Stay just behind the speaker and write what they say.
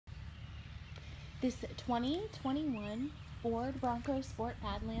This 2021 Ford Bronco Sport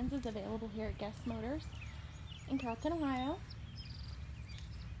Badlands is available here at Guest Motors in Carrollton, Ohio.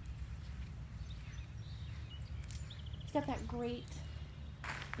 It's got that great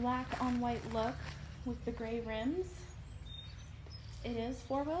black on white look with the gray rims. It is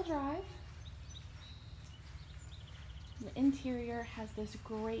four-wheel drive. The interior has this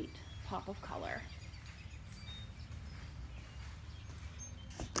great pop of color.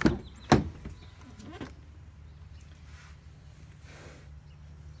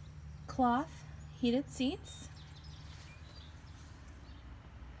 Cloth heated seats.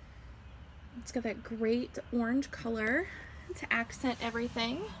 It's got that great orange color to accent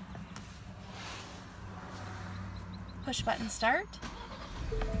everything. Push button start.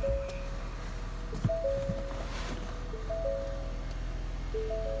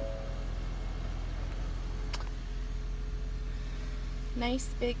 Nice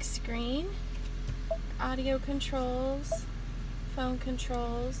big screen. Audio controls, phone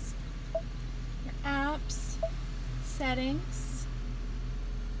controls, your apps, settings.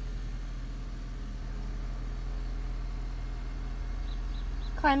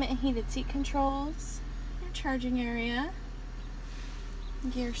 Climate and heated seat controls, your charging area,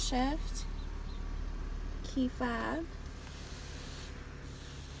 gear shift, key fob,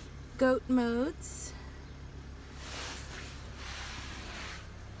 goat modes,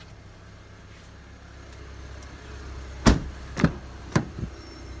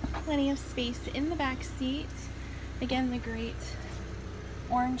 plenty of space in the back seat. Again, the great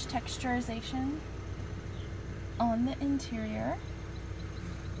orange texturization on the interior.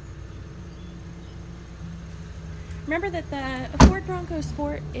 Remember that the Ford Bronco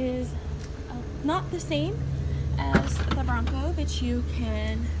Sport is not the same as the Bronco that you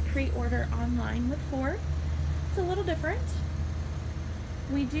can pre-order online with Ford. It's a little different.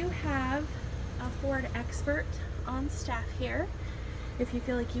 We do have a Ford expert on staff here. If you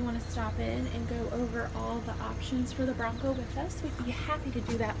feel like you want to stop in and go over all the options for the Bronco with us, we'd be happy to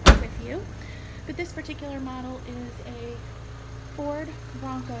do that with you. But this particular model is a Ford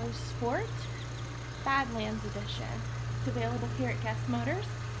Bronco Sport Badlands Edition. It's available here at Guest Motors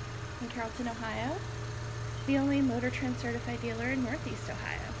in Carrollton, Ohio, the only Motor Trend certified dealer in Northeast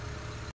Ohio.